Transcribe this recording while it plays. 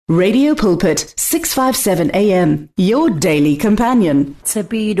Radio Pulpit, 657 AM, your daily companion.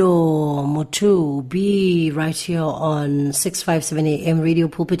 Tshepidu Mothobi, right here on 657 AM Radio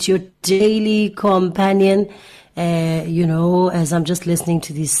Pulpit, your daily companion. As I'm just listening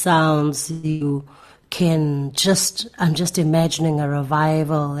to these sounds, I'm just imagining a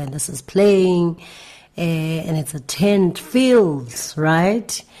revival, and this is playing, and it's a tent filled,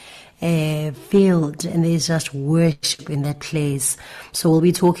 right? Field, and there's just worship in that place. So we'll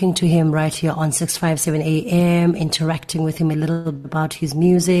be talking to him right here on 657 AM, interacting with him a little bit about his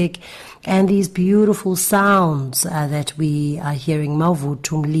music and these beautiful sounds that we are hearing.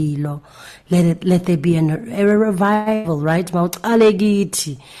 Mavuthu mlilo, let there be a revival, right?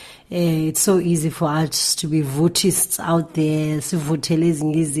 It's so easy for us to be votists out there,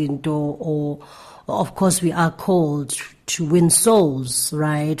 or of course we are called to win souls,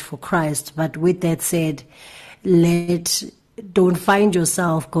 right, for Christ. But with that said, don't find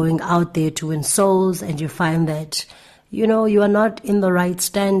yourself going out there to win souls and you find that, you are not in the right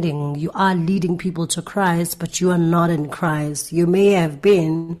standing. You are leading people to Christ, but you are not in Christ. You may have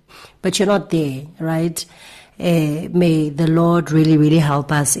been, but you're not there, right? May the Lord really, really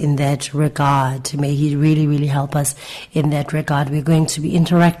help us in that regard. May He really, really help us in that regard. We're going to be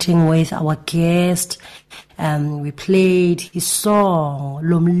interacting with our guest. We played his song,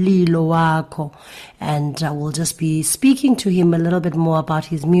 Lomlilo Wako, and we'll just be speaking to him a little bit more about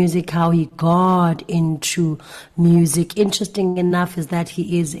his music, how he got into music. Interesting enough is that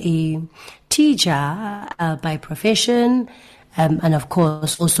he is a teacher by profession. And of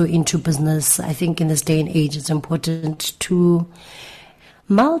course, also into business. I think in this day and age, it's important to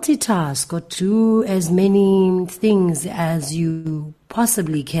multitask or do as many things as you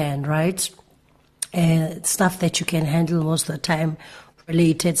possibly can, right? Stuff that you can handle most of the time,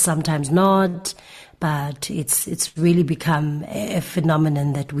 related, sometimes not. But it's really become a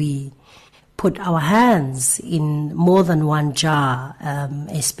phenomenon that we put our hands in more than one jar,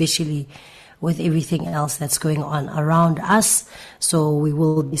 especially with everything else that's going on around us. So we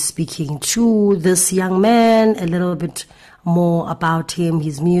will be speaking to this young man a little bit more about him,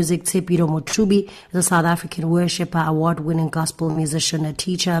 his music. Tshepidu Mothobi is a South African worshiper, award-winning gospel musician, a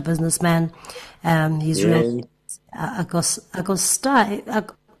teacher, a businessman. He's real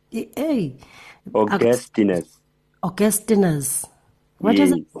Augustinus. What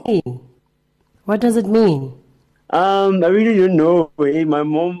does it mean? What does it mean? I really don't know. My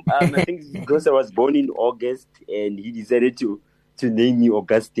mom, I think because I was born in August, and he decided to name me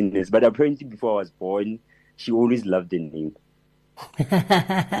Augustinus. But apparently, before I was born, she always loved the name.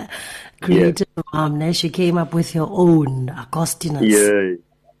 Creative mom, she came up with your own Augustinus. Yeah.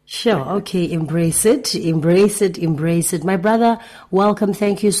 Sure. Okay. Embrace it. Embrace it. Embrace it. My brother, welcome.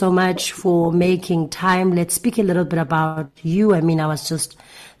 Thank you so much for making time. Let's speak a little bit about you. I mean, I was just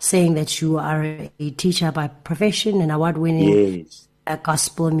saying that you are a teacher by profession, an award-winning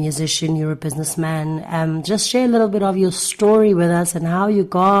gospel musician. You're a businessman. Just share a little bit of your story with us and how you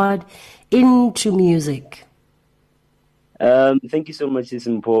got into music. Thank you so much,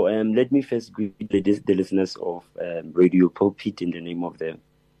 Simpo. Let me first greet the listeners of Radio Pulpit in the name of the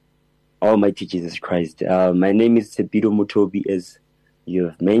Almighty Jesus Christ. My name is Tshepidu Mothobi, as you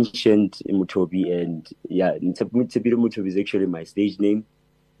have mentioned, Mothobi, and Tshepidu Mothobi is actually my stage name.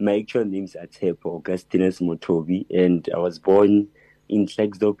 My actual names are Tshepidu Augustino Mothobi, and I was born in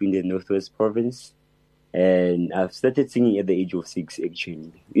Klerksdorp in the Northwest Province. And I've started singing at the age of 6,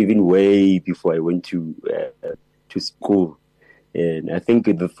 actually, even way before I went to school. And I think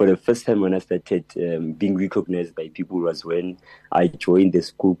for the first time when I started being recognized by people was when I joined the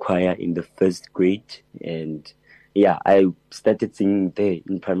school choir in the 1st grade. And I started singing there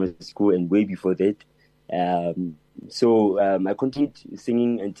in primary school, and way before that. So I continued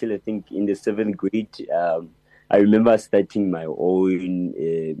singing until I think in the 7th grade. I remember starting my own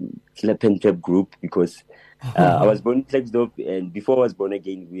clap and tap group because I was born in Klerksdorp, and before I was born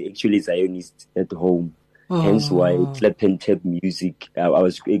again, we actually Zionists at home. Hence why clap and tap music. I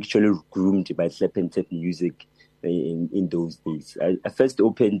was actually groomed by clap and tap music in those days. I first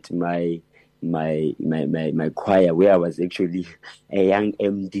opened my choir where I was actually a young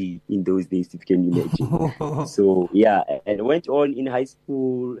MD in those days, if you can imagine. So and I went on in high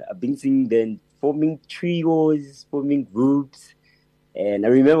school. I've been singing then, forming trios, forming groups. And I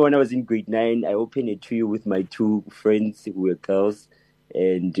remember when I was in grade 9, I opened a trio with my 2 friends who were girls,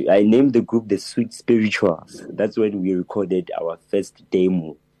 and I named the group the Sweet Spirituals. That's when we recorded our first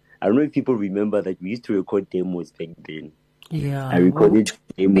demo. I don't know if people remember that we used to record demos back then. Yeah. I recorded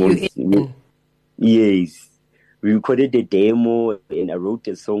demos. Yes. We recorded the demo, and I wrote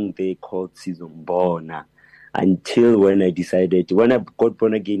a song there called Sizombona. until when I got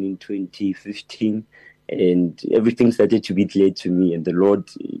born again in 2015, and everything started to be clear to me, and the Lord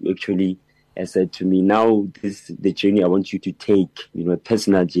actually said to me, now this is the journey I want you to take, a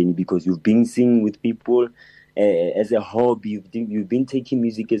personal journey, because you've been singing with people as a hobby. You've been taking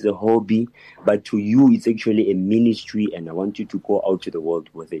music as a hobby, but to you it's actually a ministry, and I want you to go out to the world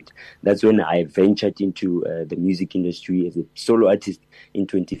with it. That's when I ventured into the music industry as a solo artist in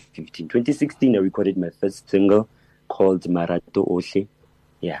 2015. 2016 I recorded my first single called Marato Oshe.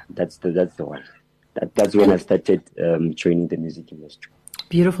 Yeah, that's the one. That's when I started training the music industry.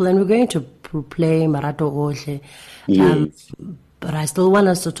 Beautiful. And we're going to play Marato Oshe. Yes. But I still want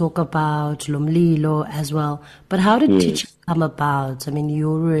us to talk about Lomlilo as well. But how did teaching come about? I mean,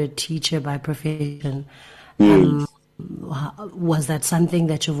 you were a teacher by profession. Yes. Was that something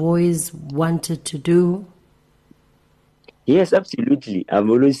that you've always wanted to do? Yes, absolutely. I've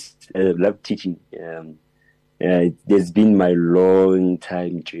always loved teaching. There's been my long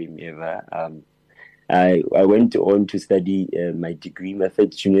time dream ever. I went on to study my degree. My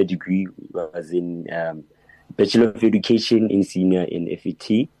first junior degree was in Bachelor of Education in Senior in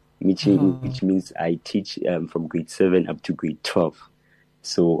FET, which means I teach from grade 7 up to grade 12.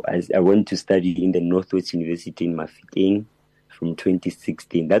 So I went to study in the Northwest University in Mafikeng from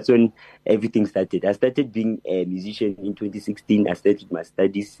 2016. That's when everything started. I started being a musician in 2016. I started my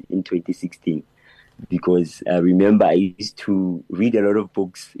studies in 2016. Because I remember I used to read a lot of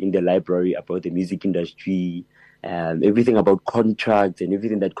books in the library about the music industry, everything about contracts and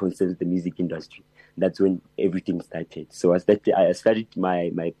everything that concerns the music industry. That's when everything started. So I studied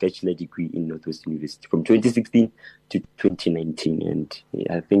my bachelor degree in Northwest University from 2016 to 2019. And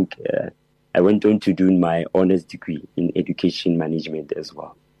I think I went on to do my honors degree in education management as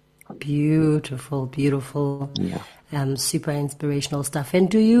well. Beautiful, beautiful. Yeah. Super inspirational stuff. And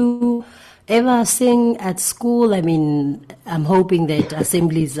do you ever sing at school? I mean, I'm hoping that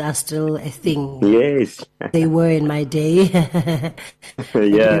assemblies are still a thing. Yes. They were in my day.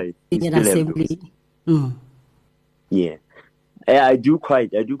 Yeah. In assembly. Yeah. I do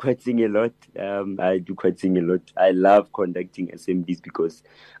quite sing a lot. I love conducting assemblies because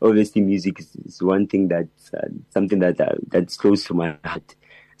obviously music is one thing that's something that's close to my heart.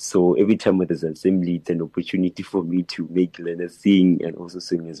 So every time there's an assembly, it's an opportunity for me to make learners sing and also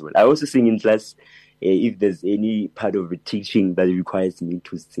sing as well. I also sing in class. If there's any part of the teaching that requires me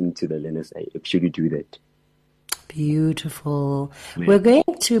to sing to the learners, I actually do that. Beautiful. Yeah. We're going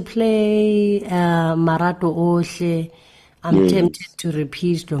to play Marato Oshe. I'm tempted to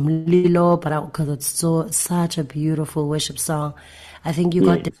repeat Lomlilo, but because it's such a beautiful worship song. I think you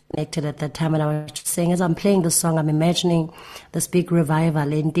got disconnected at that time, and I was just saying, as I'm playing the song, I'm imagining this big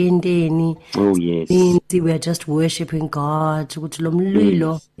revival. Oh, yes. We're just worshiping God. Yes.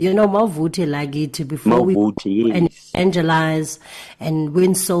 You know, mavute like it before we evangelize and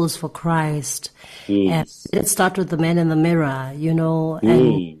win souls for Christ. Yes. And let's start with the man in the mirror, you know.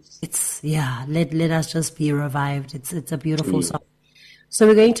 And let us just be revived. It's a beautiful song. So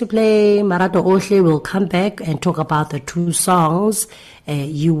we're going to play Marato Oshe. We'll come back and talk about the two songs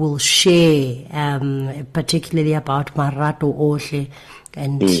you will share, particularly about Marato Oshe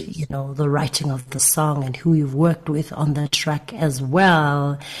and, you know, the writing of the song and who you've worked with on the track as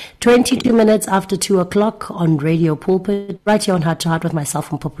well. 22 minutes after 2 o'clock on Radio Pulpit, right here on Heart to Heart with myself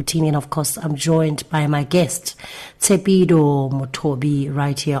and Poputini. And of course, I'm joined by my guest, Tshepidu Mothobi,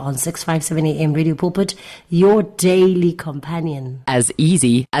 right here on 657 AM Radio Pulpit, your daily companion. As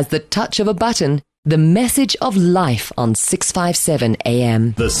easy as the touch of a button. The message of life on 657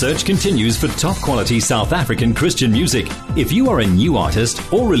 AM. The search continues for top quality South African Christian music. If you are a new artist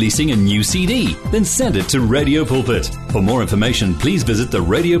or releasing a new CD, then send it to Radio Pulpit. For more information, please visit the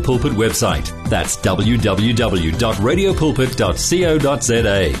Radio Pulpit website. That's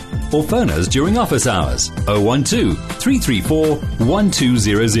www.radiopulpit.co.za. Or phone us during office hours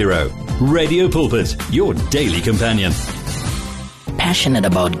 012-334-1200. Radio Pulpit, your daily companion. Passionate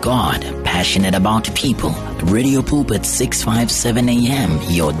about God, passionate about people. Radio Pulpit 657 AM,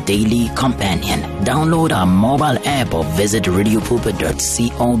 your daily companion. Download our mobile app or visit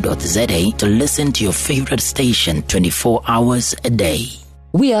radiopulpit.co.za to listen to your favorite station 24 hours a day.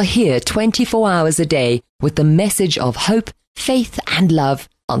 We are here 24 hours a day with the message of hope, faith and love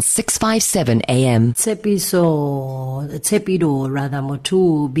on 657 AM. Tshepidu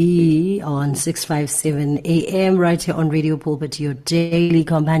Mothobi on 657 AM right here on Radio Pulpit, your daily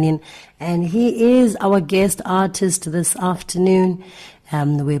companion. And he is our guest artist this afternoon.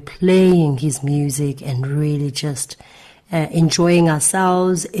 We're playing his music and really just enjoying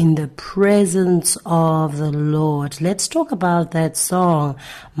ourselves in the presence of the Lord. Let's talk about that song,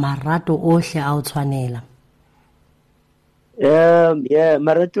 Marato Oshe Autshwanela. Yeah,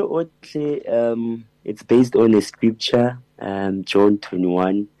 Marato Otle, it's based on a scripture, John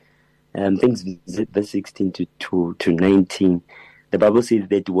 21, things verse 16 to 19. The Bible says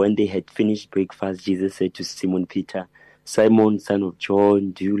that when they had finished breakfast, Jesus said to Simon Peter, Simon, son of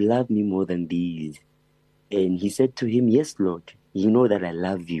John, do you love me more than these? And he said to him, yes, Lord, you know that I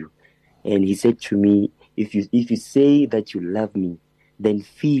love you. And he said to me, if you say that you love me, then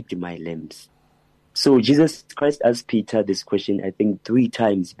feed my lambs. So Jesus Christ asked Peter this question, I think 3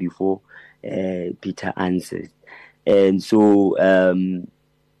 times before Peter answered. And so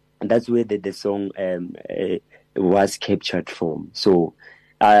that's where the song was captured from. So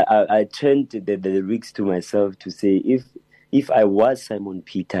I turned the lyrics to myself to say, if I was Simon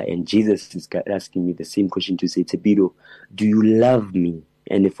Peter and Jesus is asking me the same question to say, Tshepidu, do you love me?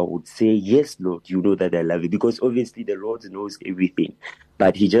 And if I would say, yes, Lord, you know that I love you. Because obviously the Lord knows everything.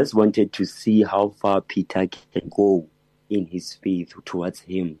 But he just wanted to see how far Peter can go in his faith towards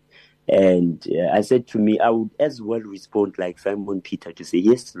him. And I said to me, I would as well respond like Simon Peter to say,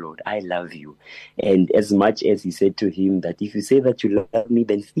 yes, Lord, I love you. And as much as he said to him that if you say that you love me,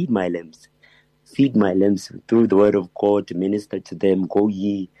 then feed my lambs. Feed my lambs through the word of God, minister to them, go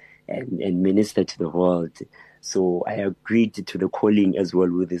ye and minister to the world. So I agreed to the calling as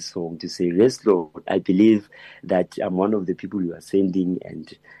well with this song to say, yes, Lord, I believe that I'm one of the people you are sending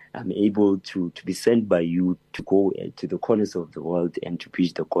and I'm able to be sent by you to go to the corners of the world and to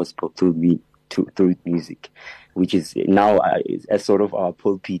preach the gospel through me, through music, which is now as sort of our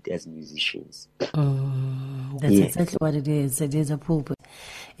pulpit as musicians. That's exactly what it is. It is a pulpit.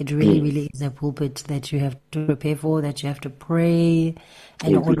 It really is a pulpit that you have to prepare for, that you have to pray,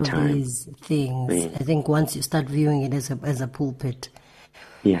 and all of these things. I think once you start viewing it as a pulpit,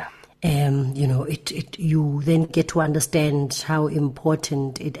 you know, you then get to understand how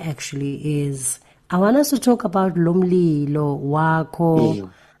important it actually is. I want us to talk about Lomlilo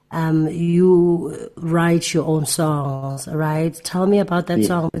Wako. You write your own songs, right? Tell me about that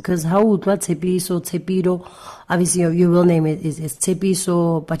song, because how would what Tshepidu, obviously your real name is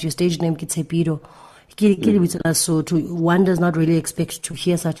Tshepidu, but your stage name is Tshepidu. So one does not really expect to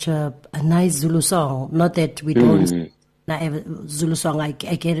hear such a nice Zulu song. Not that we don't Zulu song, I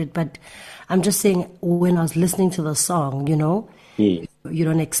get it, but I'm just saying when I was listening to the song, you know, you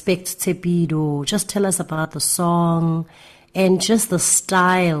don't expect Tshepidu. Just tell us about the song. And just the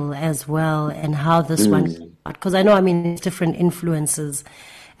style as well, and how this one, because I know, I mean, it's different influences.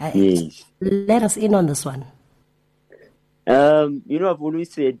 Let us in on this one. You know, I've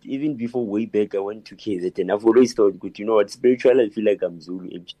always said, even before way back, I went to KZN, I've always thought, good, you know what, spiritual, I feel like I'm Zulu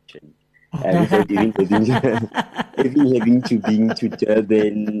Egyptian. Without even having to be to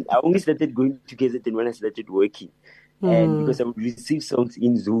Durban. I only started going to KZN when I started working. And because I would receive songs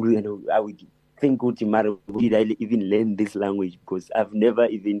in Zulu, and I would think, where did I even learn this language? Because I've never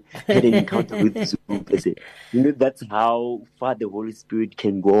even had an encounter with Zulu. You know, that's how far the Holy Spirit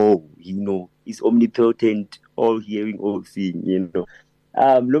can go. You know, He's omnipotent, all hearing, all seeing. You know,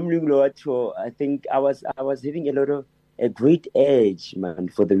 I think I was having a great edge, man,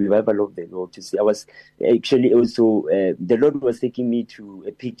 for the revival of the Lord. To see, I was actually also the Lord was taking me to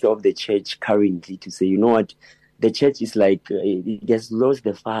a picture of the church currently to say, you know what, the church is like it has lost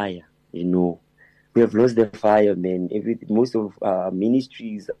the fire. You know, we have lost the fire, man. Most of our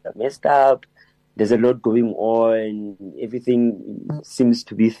ministries are messed up. There's a lot going on. Everything seems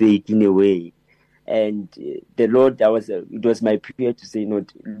to be fake in a way. And the Lord, it was my prayer to say,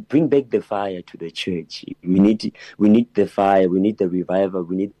 bring back the fire to the church. We need the fire. We need the revival.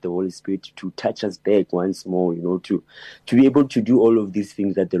 We need the Holy Spirit to touch us back once more, you know, to be able to do all of these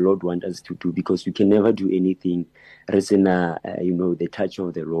things that the Lord wants us to do, because we can never do anything. The touch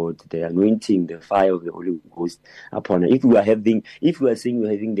of the Lord, the anointing, the fire of the Holy Ghost upon us. If we are saying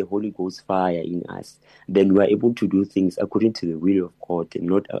we're having the Holy Ghost fire in us, then we are able to do things according to the will of God and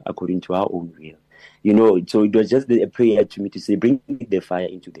not according to our own will. You know, so it was just a prayer to me to say, bring the fire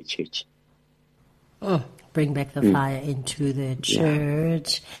into the church. Bring back the fire into the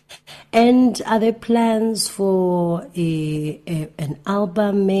church. And are there plans for an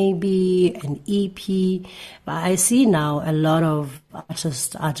album, maybe an EP? I see now a lot of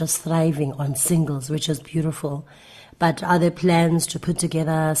artists are just thriving on singles, which is beautiful. But are there plans to put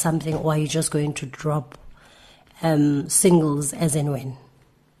together something, or are you just going to drop singles as and when?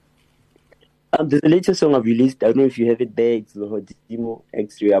 There's a latest song I've released. I don't know if you have it there. It's Lohodimo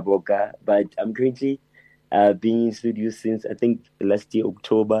X-Ray Aboka. But I'm currently being in studio since, I think, last year,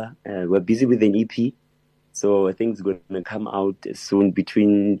 October. We're busy with an EP. So I think it's going to come out soon,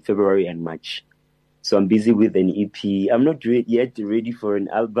 between February and March. So I'm busy with an EP. I'm not yet ready for an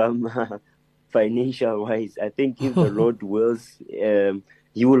album. financial wise. I think if the Lord wills,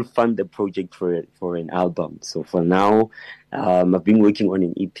 He will fund the project for an album. So for now, I've been working on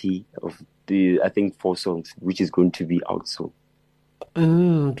an EP of I think 4 songs, which is going to be out soon.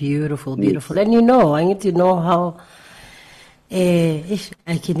 Beautiful. Yes. And I need to know how. If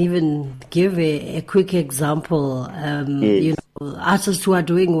I can even give a quick example. Yes. Artists who are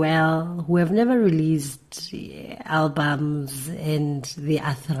doing well, who have never released albums, and they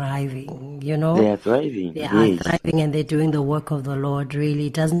are thriving. They are thriving. They are thriving, and they're doing the work of the Lord. Really,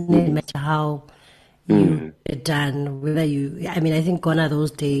 it doesn't matter how you get done. Whether I think gone are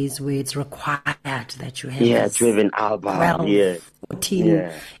those days where it's required that you have to have an album. 12, 14.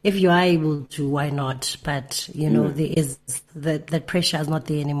 If you are able to, why not? But there is that pressure is not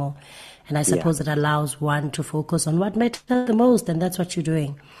there anymore. And I suppose it allows one to focus on what matters the most, and that's what you're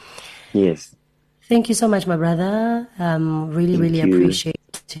doing. Yes. Thank you so much, my brother. Really appreciate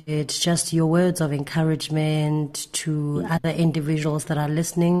it. Just your words of encouragement to other individuals that are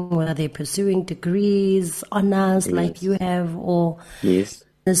listening, whether they're pursuing degrees, honors like you have, or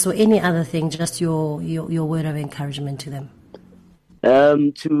so any other thing, just your word of encouragement to them.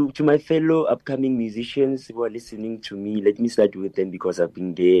 To my fellow upcoming musicians who are listening to me, let me start with them because I've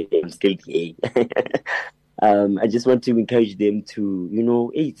been there. I'm still there. I just want to encourage them to,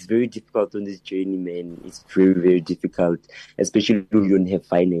 it's very difficult on this journey, man. It's very, very difficult, especially if you don't have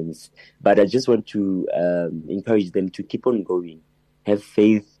finance. But I just want to encourage them to keep on going. Have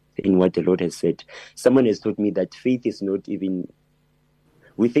faith in what the Lord has said. Someone has told me that faith is not even...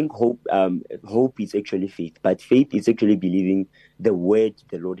 We think hope is actually faith, but faith is actually believing the word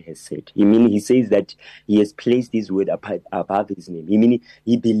the Lord has said. He says that He has placed His word above His name.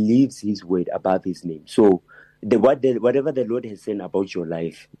 He believes His word above His name. So whatever the Lord has said about your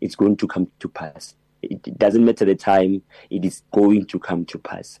life, it's going to come to pass. It doesn't matter the time, it is going to come to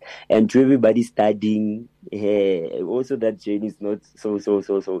pass. And to everybody studying, also that journey is not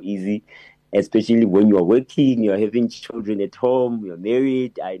so easy. Especially when you are working, you are having children at home, you are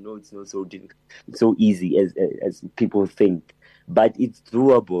married. I know it's not so difficult, so easy as people think, but it's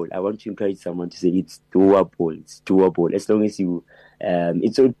doable. I want to encourage someone to say it's doable. It's doable as long as you.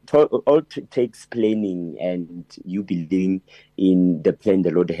 All takes planning and you believing in the plan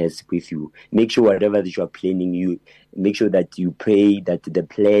the Lord has with you. Make sure whatever that you are planning, you make sure that you pray that the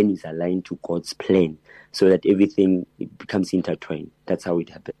plan is aligned to God's plan, so that everything becomes intertwined. That's how it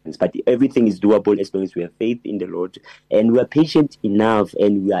happens. But everything is doable as long as we have faith in the Lord and we are patient enough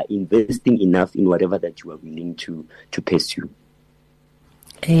and we are investing enough in whatever that you are willing to pursue.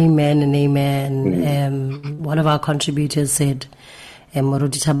 Amen and amen. One of our contributors said, he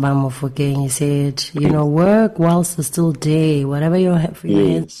said, work whilst there's still day. Whatever your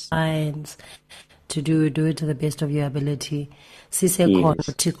hands finds to do it to the best of your ability. Let's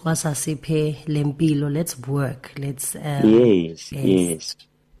work. Let's yes.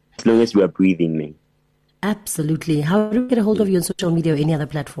 As long as we are breathing, man. Absolutely. How do we get a hold of you on social media or any other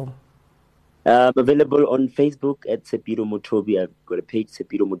platform? Available on Facebook at Tshepidu Mothobi. I've got a page,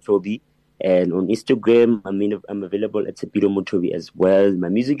 Tshepidu Mothobi. And on Instagram, I'm available at Tshepidu Mothobi as well. My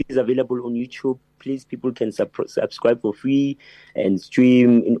music is available on YouTube. Please, people can subscribe for free and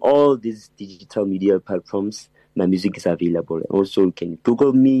stream in all these digital media platforms. My music is available. Also, you can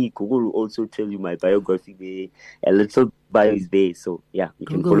Google me. Google will also tell you my biography there. A little bio is there. So, you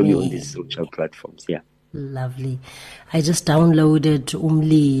can follow me on these social platforms. Yeah. Lovely. I just downloaded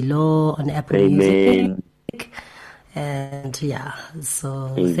Umlilo on Apple Music. And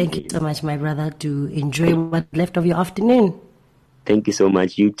so thank you so much, my brother, to enjoy what's left of your afternoon. Thank you so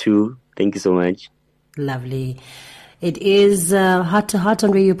much. You too. Thank you so much. Lovely. It is Heart to Heart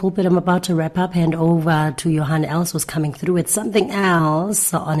on Radio Pulpit. I'm about to wrap up. Hand over to Johan Els, who's coming through with something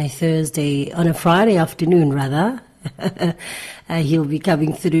else on a Friday afternoon, rather. He'll be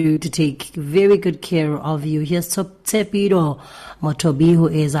coming through to take very good care of you. Here's Tshepidu Mothobi, who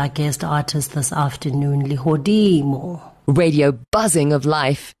is our guest artist this afternoon. Lihodimo. Radio buzzing of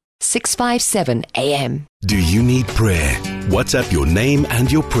life. 657 AM. Do you need prayer? WhatsApp your name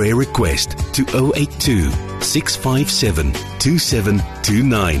and your prayer request to 082 657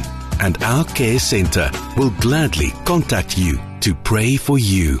 2729 and our care center will gladly contact you to pray for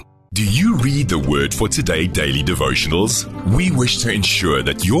you. Do you read the Word for Today daily devotionals? We wish to ensure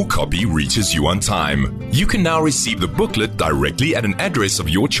that your copy reaches you on time. You can now receive the booklet directly at an address of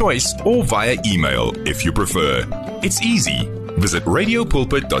your choice or via email if you prefer. It's easy. Visit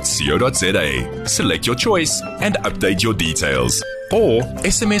radiopulpit.co.za, select your choice, and update your details. Or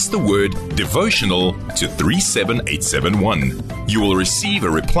SMS the word devotional to 37871. You will receive a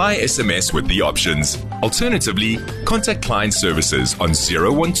reply SMS with the options. Alternatively, contact client services on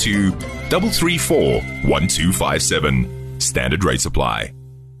 012 334 1257. Standard rates apply.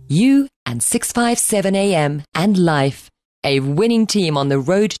 You and 657 AM and life, a winning team on the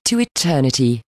road to eternity.